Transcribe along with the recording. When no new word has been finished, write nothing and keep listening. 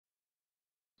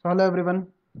So hello everyone.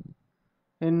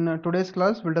 In today's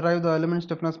class, we'll derive the element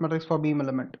stiffness matrix for beam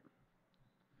element.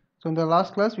 So in the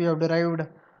last class, we have derived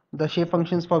the shape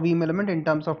functions for beam element in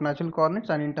terms of natural coordinates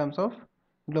and in terms of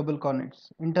global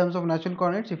coordinates. In terms of natural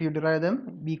coordinates, if you derive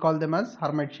them, we call them as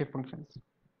Hermite shape functions.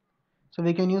 So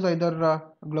we can use either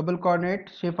global coordinate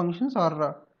shape functions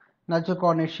or natural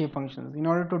coordinate shape functions in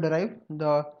order to derive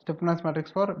the stiffness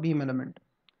matrix for beam element.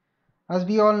 As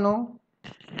we all know,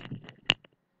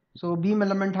 so beam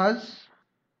element has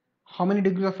how many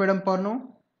degrees of freedom per node?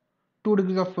 2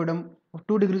 degrees of freedom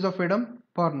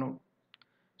per node.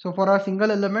 So for a single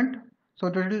element,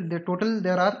 so total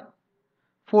there are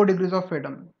 4 degrees of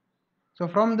freedom. So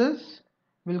from this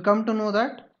we'll come to know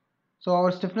that so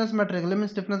our stiffness matrix,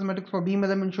 element stiffness matrix for beam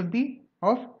element should be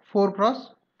of 4 cross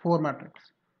 4 matrix.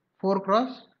 4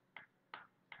 cross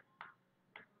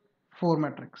 4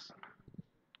 matrix.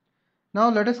 Now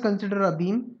let us consider a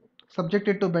beam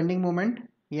subjected to bending moment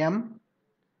M,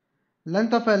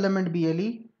 length of element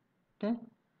BLE. Okay.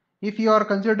 If you are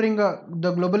considering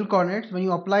the global coordinates, when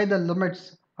you apply the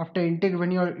limits after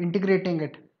when you are integrating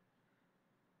it,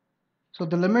 so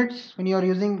the limits when you are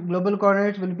using global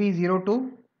coordinates will be 0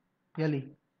 to LE,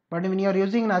 but when you are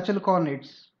using natural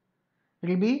coordinates, it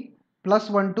will be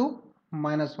 +1 to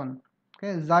 -1.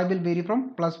 Okay, xi will vary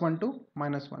from +1 to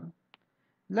 -1.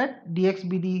 Let dx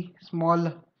be the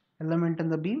small element in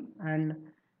the beam and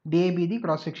dA be the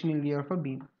cross-sectional area of a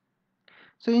beam.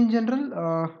 So in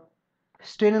general,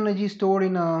 strain energy stored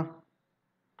in a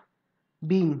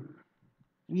beam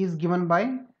is given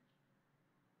by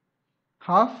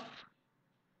half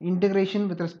integration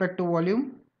with respect to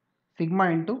volume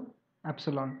sigma into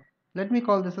epsilon. Let me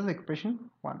call this as expression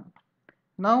 1.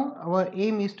 Now our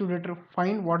aim is to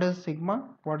find what is sigma,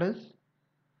 what is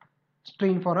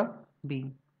strain for a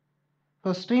beam.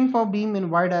 So strain for beam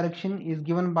in y direction is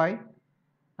given by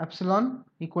epsilon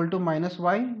equal to minus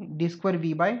y d square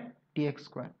v by dx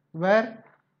square, where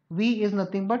v is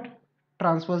nothing but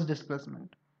transverse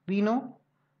displacement. We know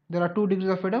there are 2 degrees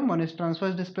of freedom, one is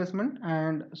transverse displacement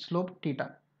and slope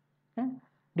theta. Okay?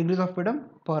 Degrees of freedom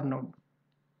per node.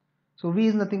 So v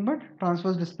is nothing but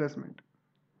transverse displacement.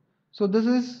 So this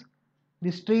is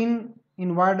the strain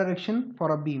in y direction for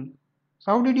a beam.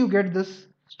 So how did you get this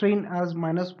strain as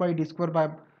minus y d square by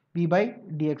v by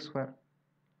dx square?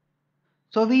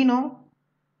 So we know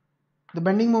the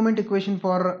bending moment equation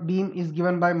for beam is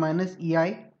given by minus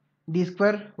ei d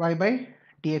square y by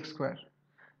dx square.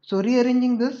 So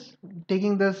rearranging this,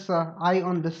 taking this I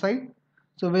on this side,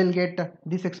 so we'll get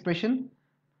this expression.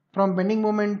 From bending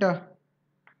moment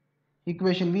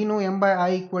equation, we know m by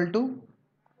I equal to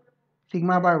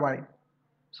sigma by y.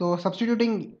 So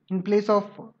substituting in place of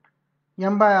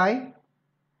m by I,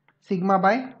 sigma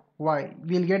by y,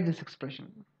 we'll get this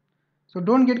expression. So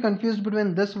don't get confused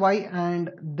between this y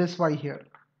and this y here.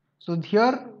 So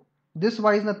here this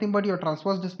y is nothing but your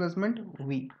transverse displacement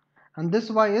v, and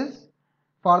this y is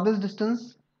farthest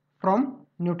distance from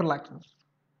neutral axis.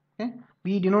 Okay,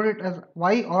 we denote it as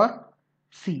y or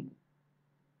c.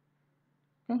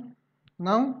 Okay,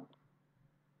 now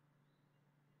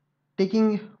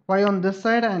taking y on this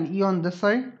side and e on this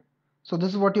side, so this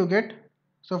is what you get.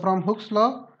 So from Hooke's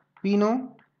law, we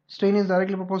know strain is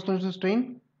directly proportional to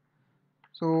strain.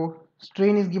 So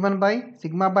strain is given by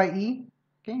sigma by e.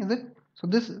 Okay, is it? So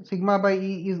this sigma by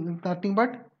e is nothing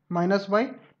but minus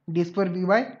y d square v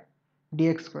by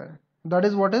dx square. That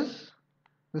is what is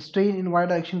the strain in y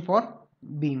direction for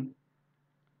beam.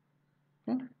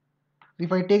 Okay.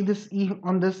 If I take this e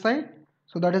on this side,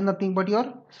 so that is nothing but your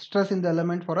stress in the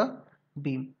element for a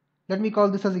beam. Let me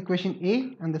call this as equation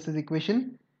A and this is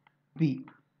equation B.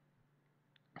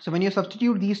 So when you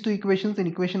substitute these two equations in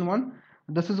equation 1,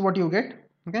 this is what you get.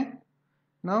 Okay.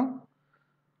 Now,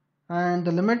 and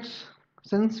the limits,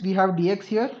 since we have dx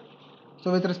here,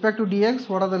 so with respect to dx,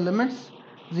 what are the limits?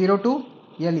 0 to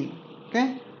LE.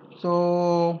 Okay.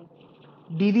 So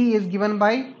dv is given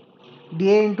by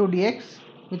dA into dx,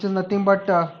 which is nothing but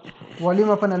volume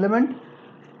of an element.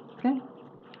 Okay,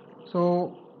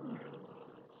 so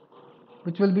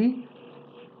which will be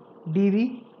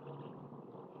dv.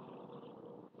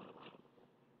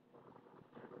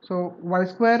 So y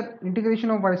square, integration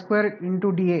of y square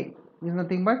into dA is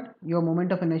nothing but your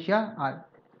moment of inertia r.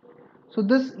 So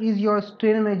this is your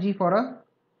strain energy for a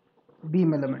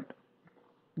beam element.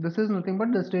 This is nothing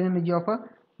but the strain energy of a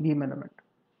beam element.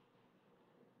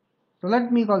 So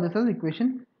let me call this as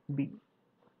equation B.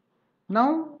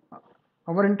 Now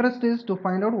our interest is to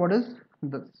find out what is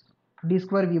this d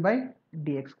square v by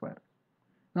dx square.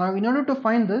 Now in order to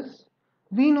find this,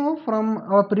 we know from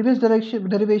our previous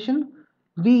derivation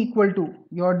v equal to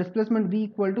your displacement v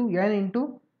equal to n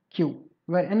into q.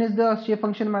 where n is the shape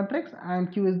function matrix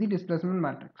and q is the displacement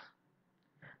matrix.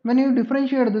 When you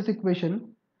differentiate this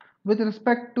equation with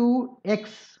respect to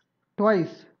x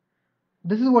twice,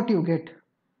 this is what you get,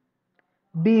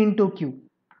 b into q.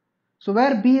 So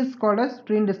where b is called as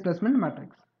strain displacement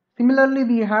matrix. Similarly,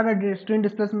 we had a strain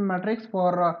displacement matrix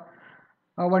for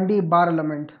a 1D bar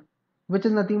element, which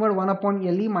is nothing but 1 upon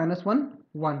Le minus 1,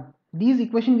 1. These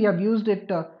equations we have used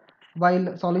it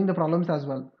while solving the problems as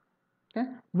well. Okay,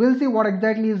 we'll see what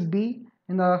exactly is b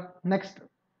in the next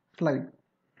slide.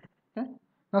 Okay,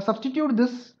 now substitute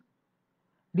this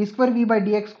d square v by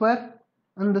dx square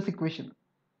in this equation.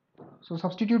 So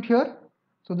substitute here.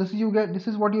 So this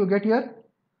is what you get here.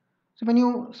 So when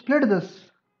you split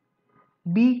this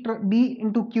b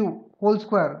into q whole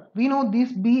square, we know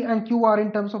these b and q are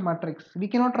in terms of matrix. We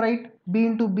cannot write b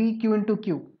into b, q into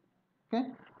q. Okay,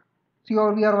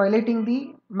 so we are violating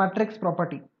the matrix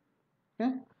property.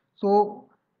 Okay, so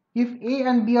if a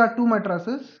and b are two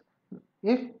matrices,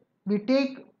 if we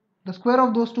take the square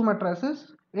of those two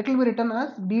matrices, it will be written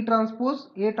as b transpose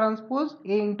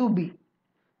a into b.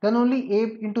 Then only a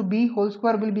into b whole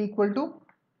square will be equal to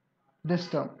this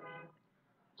term.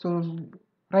 So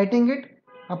writing it,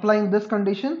 applying this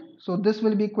condition, so this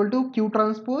will be equal to q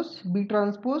transpose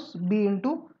b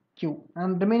into q,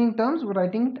 and remaining terms we're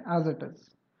writing it as it is.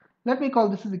 Let me call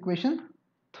this as equation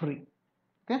 3.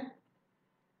 Okay,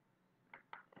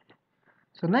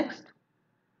 so next,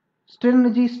 strain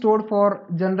energy stored for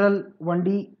general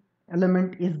 1D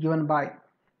element is given by.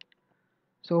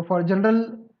 So for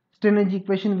general strain energy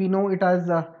equation, we know it as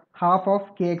half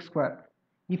of kx square.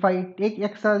 If I take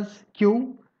x as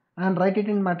q and write it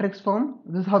in matrix form,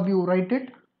 this is how you write it.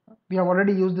 We have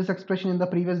already used this expression in the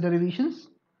previous derivations.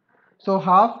 So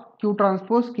half q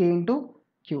transpose k into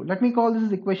q. Let me call this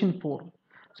as equation 4.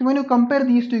 So when you compare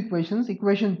these two equations,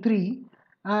 equation 3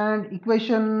 and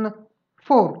equation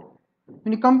 4,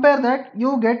 when you compare that,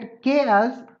 you get k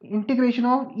as integration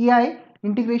of ei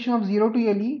integration of 0 to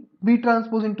le b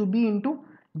transpose into b into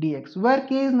dx, where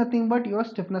k is nothing but your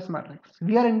stiffness matrix.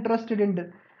 We are interested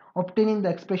in obtaining the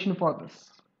expression for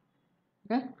this.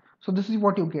 Okay, so this is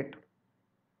what you get,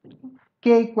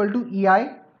 k equal to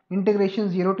ei integration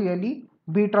 0 to le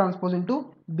b transpose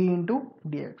into b into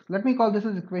dx. Let me call this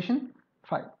as equation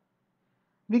 5.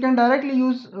 We can directly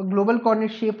use global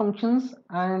coordinate shape functions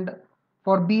and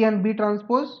for b and b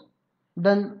transpose,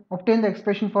 then obtain the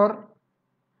expression for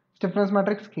stiffness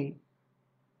matrix k.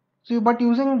 So but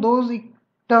using those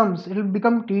terms, it will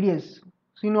become tedious.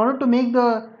 So in order to make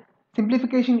the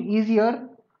simplification easier,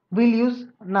 we'll use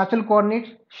natural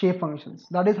coordinate shape functions,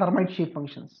 that is Hermite shape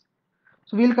functions.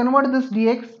 So we'll convert this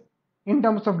dx in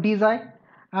terms of d xi,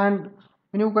 and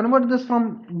when you convert this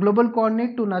from global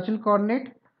coordinate to natural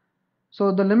coordinate,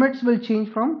 so the limits will change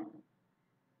from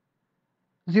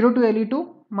 0 to le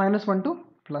to -1 to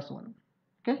 +1.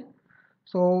 Okay,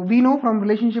 so we know from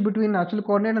relationship between natural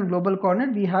coordinate and global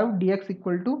coordinate, we have dx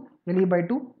equal to le by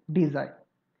 2 d xi.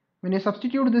 When you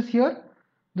substitute this here,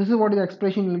 this is what the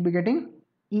expression you will be getting,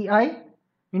 ei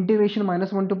integration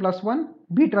 -1 to +1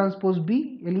 b transpose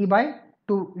b le by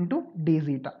 2 into d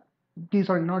zeta.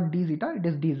 Sorry, not d zeta, it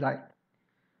is d xi.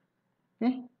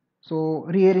 Okay, so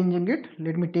rearranging it,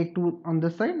 let me take 2 on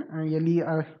this side and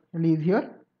le is here.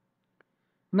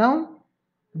 Now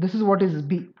this is what is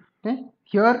b. Okay,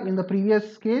 here in the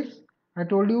previous case I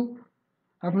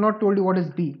have not told you what is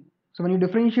b. So when you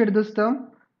differentiate this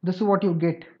term, this is what you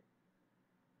get,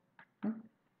 okay,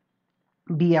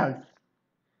 b as.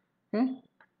 Okay,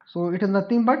 so it is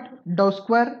nothing but dou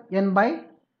square n by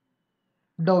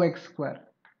dou x square.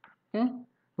 Okay,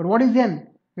 but what is n?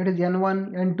 It is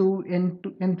n1, n2,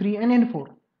 n2, n3 and n4.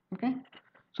 Okay,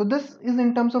 so this is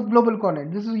in terms of global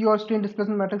coordinate. This is your strain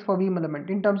displacement matrix for Beam element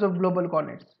in terms of global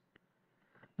coordinates.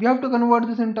 We have to convert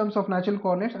this in terms of natural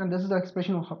coordinates, and this is the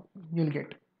expression you'll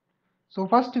get. So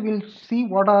first we'll see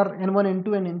what are n1,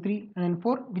 n2 and n3 and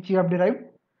n4 which you have derived.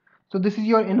 So this is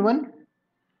your n1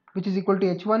 which is equal to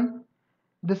h1.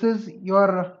 This is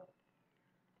your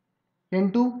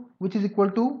n2 which is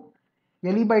equal to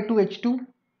le by 2 h2.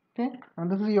 Okay, and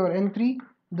this is your n3,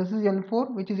 this is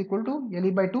n4 which is equal to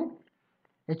le by 2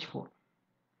 h4.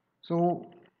 So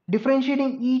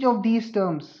differentiating each of these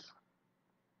terms,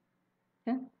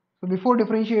 okay, so before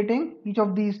differentiating each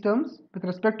of these terms with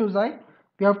respect to xi,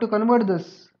 we have to convert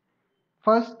this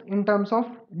first in terms of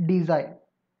d xi.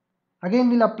 Again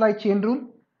we'll apply chain rule,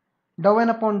 dou n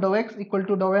upon dou x equal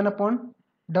to dou n upon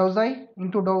dou xi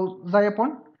into dou xi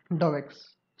upon dou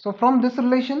x. So from this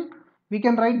relation we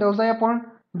can write dou xi upon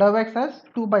dou x as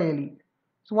 2 by le.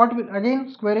 So what will, again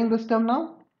squaring this term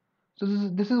now, so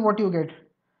this is what you get,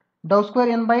 dou square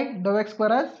n by dou x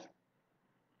square as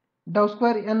dou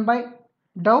square n by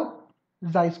dou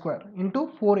xi square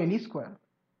into 4le square.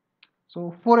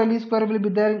 So 4le square will be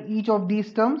there in each of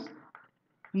these terms.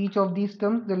 Each of these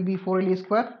terms there will be 4le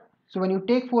square. So when you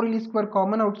take 4le square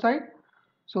common outside,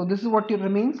 so this is what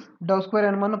remains: dou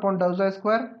square n1 upon dou xi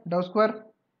square, dou square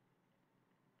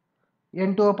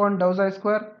n2 upon dou xi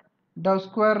square, dou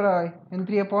square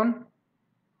n3 upon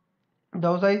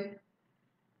dou xi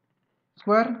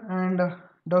square, and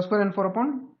dou square n4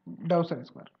 upon dou xi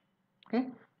square. Okay,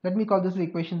 let me call this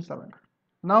equation 7.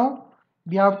 Now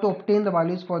we have to obtain the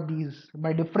values for these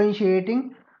by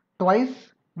differentiating twice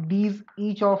these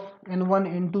each of n1,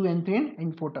 n2, n3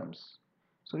 and n4 terms.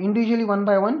 So individually one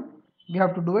by one we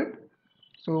have to do it.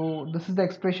 So this is the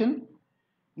expression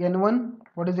n1.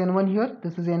 What is n1 here?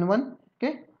 This is n1.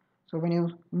 Okay, so when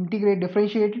you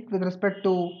differentiate it with respect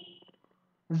to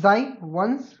xi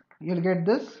once, you'll get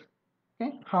this.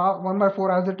 Okay, 1 by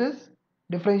 4 as it is.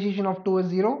 Differentiation of 2 is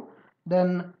 0.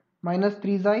 Then minus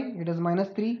 3 xi, it is minus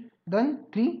 3. Then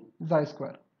 3 xi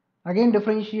square. Again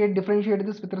differentiate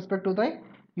this with respect to xi,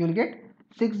 you will get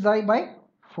 6 xi by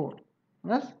 4.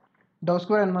 Yes, dou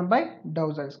square n1 by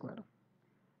dou xi square.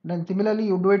 Then similarly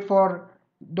you do it for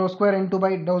dou square n2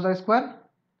 by dou xi square.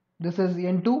 This is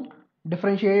n2.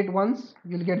 Differentiate it once,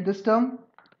 you will get this term.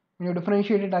 When you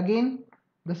differentiate it again,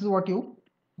 this is what you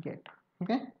get.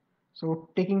 Okay, so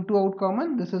taking 2 out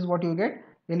common, this is what you get: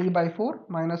 le by 4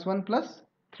 minus 1 plus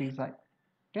 3 xi.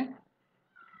 Okay,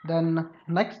 then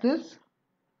next is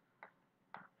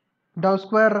dou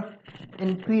square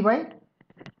n3 by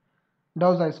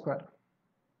dou xi square.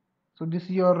 So this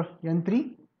is your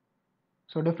n3.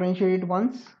 So differentiate it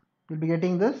once, you'll be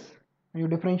getting this. When you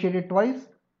differentiate it twice,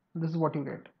 this is what you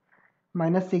get: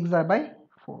 minus 6 xi by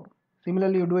 4.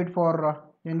 Similarly you do it for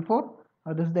n4.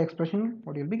 This is the expression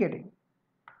what you'll be getting.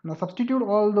 Now substitute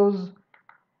all those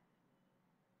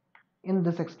in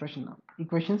this expression now,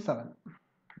 equation 7.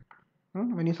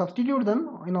 When you substitute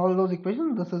them in all those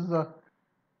equations, this is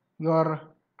your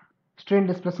strain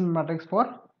displacement matrix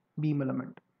for beam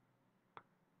element.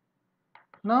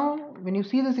 Now when you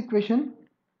see this equation,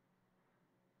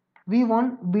 we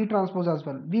want B transpose as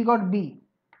well. We got B.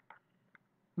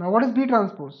 Now what is B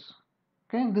transpose?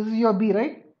 Okay, this is your B,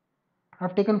 right?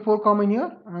 I've taken 4 common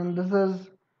here, and this is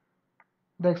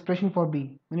the expression for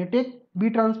B. When you take B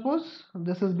transpose,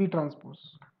 this is B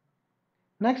transpose.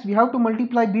 Next we have to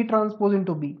multiply B transpose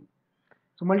into B.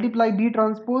 So multiply B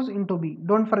transpose into B.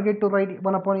 Don't forget to write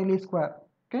 1 upon le square.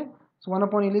 Okay, so 1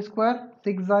 upon le square,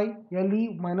 6 xi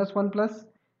le minus 1 plus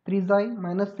 3 xi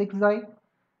minus 6 xi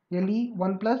le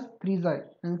 1 plus 3 xi,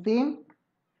 and same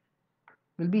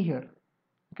will be here.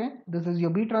 Okay, this is your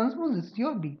B transpose, this is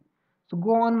your B. So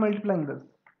go on multiplying this.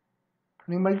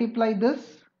 When you multiply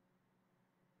this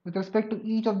with respect to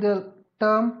each of the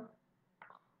term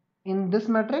in this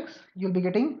matrix, you'll be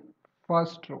getting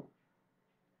first row.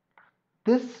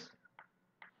 This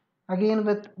again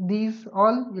with these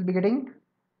all, you'll be getting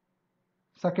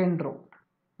second row,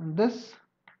 and this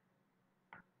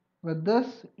with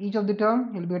this each of the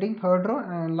term, you'll be getting third row,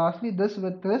 and lastly this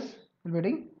with this, you'll be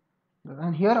getting,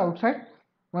 and here outside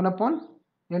 1 upon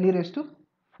le raised to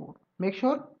 4. Make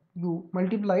sure you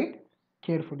multiply it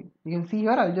carefully. You can see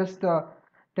here, I'll just tell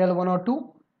 1 or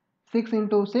 2. 6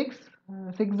 into 6,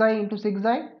 6 xi into 6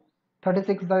 xi,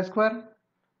 36 xi square.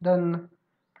 Then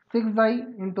 6 xi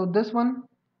into this one,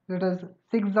 it is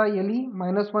 6 xi le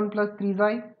minus 1 plus 3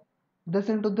 xi. This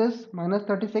into this minus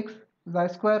 36 xi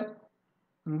square.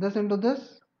 And this into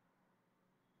this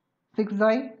 6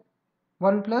 xi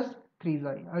 1 plus 3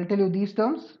 xi. I'll tell you these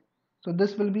terms. So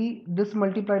this will be this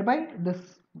multiplied by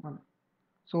this one.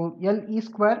 So le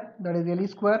square, that is le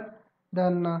square.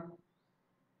 Then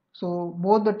so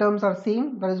both the terms are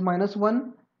same, that is minus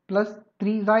 1 plus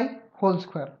 3 xi whole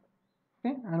square.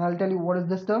 Okay, and I'll tell you what is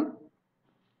this term.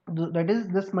 That is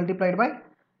this multiplied by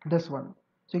this one.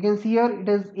 So you can see here it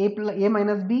is a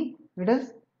minus b, it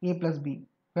is a plus b,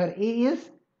 where a is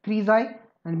 3 xi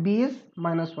and b is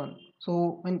minus 1.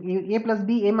 So when a plus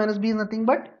b, a minus b is nothing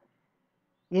but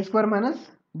a square minus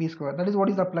b square. That is what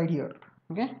is applied here.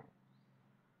 Okay,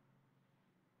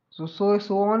 so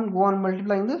on, go on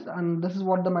multiplying this, and this is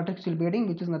what the matrix will be getting,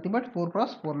 which is nothing but 4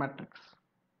 cross 4 matrix.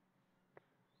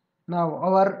 Now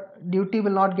our duty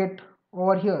will not get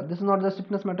over here. This is not the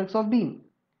stiffness matrix of beam.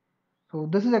 So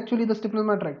this is actually the stiffness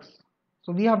matrix.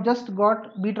 So we have just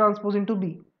got B transpose into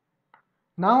B.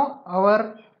 Now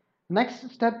our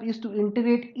next step is to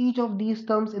integrate each of these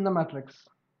terms in the matrix.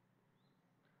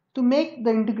 To make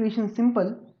the integration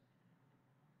simple,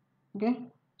 okay,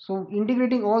 so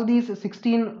integrating all these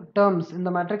 16 terms in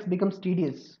the matrix becomes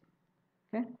tedious.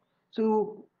 Okay,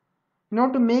 so in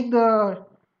order to make the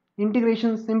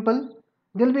integration simple.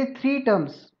 There will be three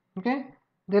terms. Okay,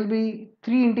 there will be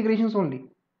three integrations only.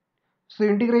 So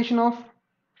integration of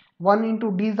 1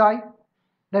 into d xi,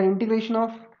 then integration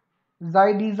of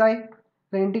xi d xi,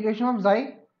 then integration of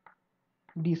xi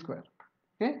d square.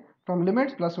 Okay, from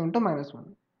limits +1 to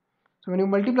 -1. So when you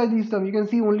multiply these terms, you can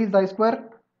see only xi square,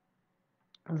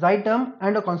 xi term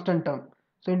and a constant term.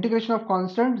 So integration of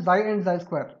constant xi and xi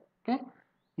square. Okay,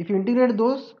 if you integrate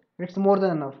those, it's more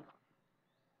than enough.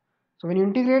 So when you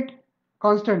integrate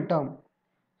constant term,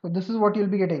 so this is what you'll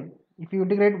be getting. If you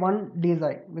integrate 1 d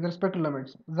xi with respect to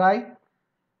limits, xi,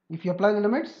 if you apply the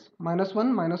limits,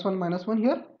 -1, -1, -1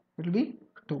 here, it will be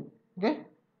 2. Okay.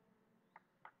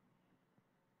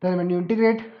 Then when you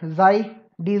integrate xi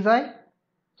d xi,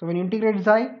 so when you integrate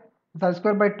xi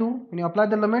square by 2, when you apply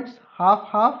the limits, half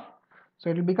half, so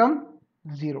it will become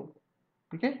 0.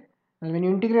 Okay. And when you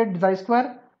integrate xi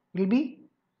square, it will be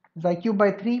xi cube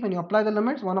by 3. When you apply the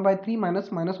limits, 1 by 3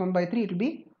 minus 1 by 3, it will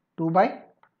be 2 by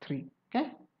 3.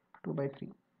 Okay, 2 by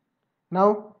 3.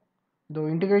 Now the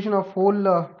integration of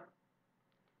whole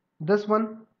this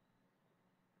one,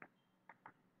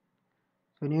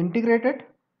 when you integrate it,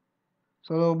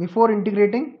 so before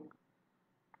integrating,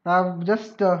 I have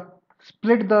just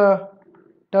split the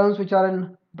terms which are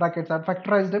in brackets. I have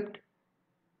factorized it.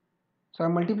 So I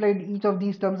multiplied each of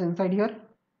these terms inside here.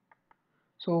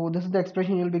 So this is the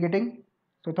expression you will be getting.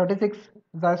 So 36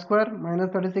 xi square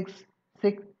minus 36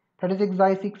 xi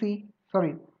 6e,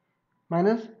 sorry,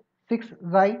 minus 6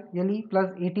 xi le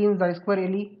plus 18 xi square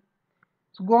le.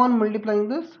 So go on multiplying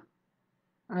this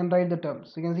and write the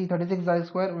terms. So you can see 36 xi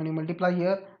square, when you multiply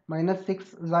here, minus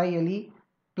 6 xi le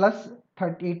plus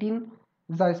 18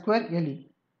 xi square le.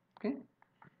 Okay,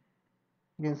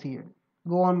 you can see here.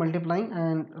 Go on multiplying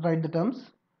and write the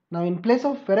terms. Now in place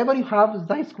of wherever you have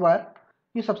xi square,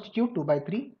 you substitute 2 by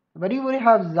 3. Wherever you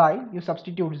have xi, you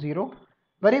substitute 0.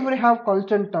 Wherever you have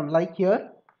constant term, like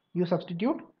here, you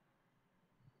substitute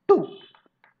 2.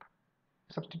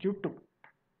 Substitute 2.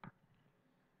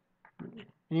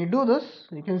 When you do this,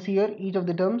 you can see here each of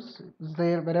the terms is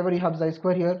there. Wherever you have xi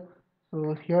square here,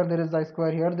 so here there is xi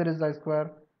square, here there is xi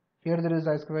square, here there is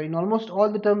xi square. In almost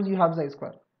all the terms you have xi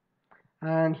square.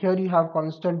 And here you have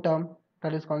constant term,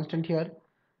 that is constant here.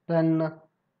 Then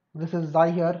this is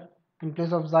xi here. In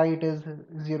place of xi it is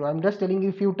 0. I'm just telling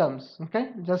you few terms.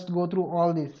 Okay, just go through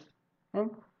all these. Okay?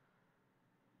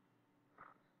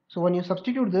 So when you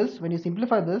substitute this, when you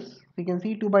simplify this, you can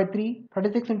see 2 by 3,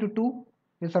 36 into 2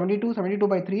 is 72, 72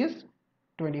 by 3 is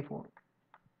 24.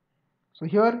 So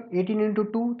here 18 into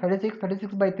 2, 36,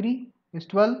 36 by 3 is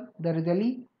 12, there is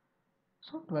LE,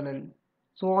 so 12 LE.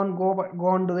 So on, go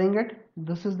on doing it.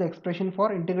 This is the expression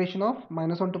for integration of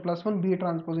 -1 to +1 B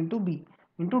transpose into B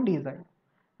into d xi.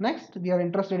 Next we are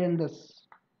interested in this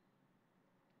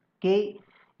K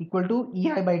equal to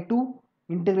EI by 2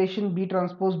 integration B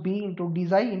transpose B into d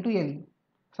xi into LE.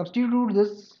 Substitute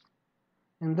this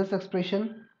in this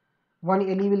expression. 1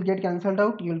 LE will get cancelled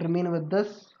out, you will remain with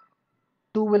this.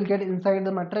 2 will get inside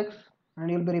the matrix and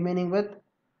you will be remaining with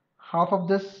half of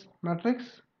this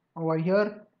matrix over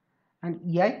here and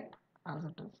EI as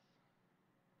it is.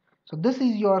 So this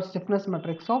is your stiffness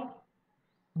matrix of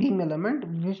beam element,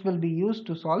 which will be used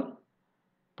to solve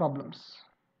problems.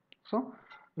 So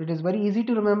it is very easy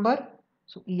to remember.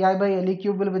 So EI by LE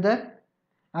cube will be there,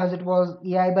 as it was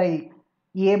EI by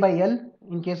EA by L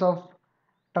in case of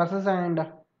trusses and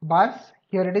bars.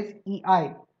 Here it is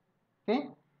EI. Okay,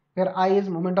 here I is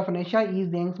moment of inertia, E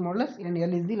is the Young's modulus, and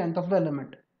L is the length of the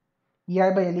element.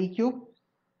 EI by LE cube,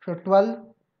 so 12,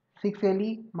 6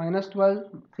 LE minus 12,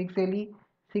 6 LE,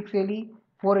 6 LE,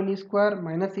 4 LE square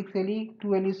minus 6 LE,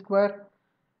 2 LE square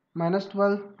minus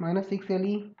 12 minus 6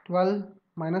 LE, 12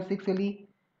 minus 6 LE,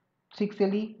 6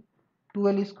 LE, 2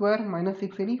 LE square minus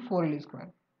 6 LE, 4 LE square.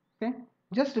 Okay,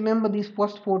 just remember these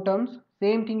first 4 terms.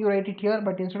 Same thing you write it here,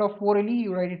 but instead of 4 LE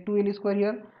you write it 2 LE square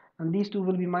here, and these two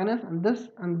will be minus, and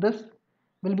this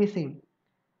will be same.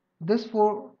 This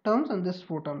 4 terms and this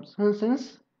 4 terms.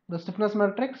 Since the stiffness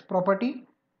matrix property,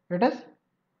 it is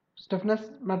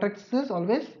stiffness matrix is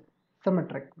always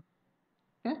symmetric.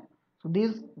 Okay, so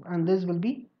these and this will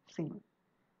be same,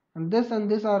 and this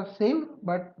are same,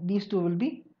 but these two will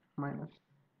be minus.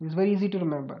 It's very easy to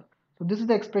remember. So this is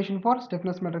the expression for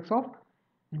stiffness matrix of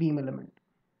beam element.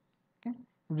 Okay,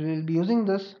 we will be using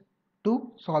this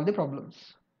to solve the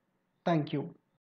problems. Thank you.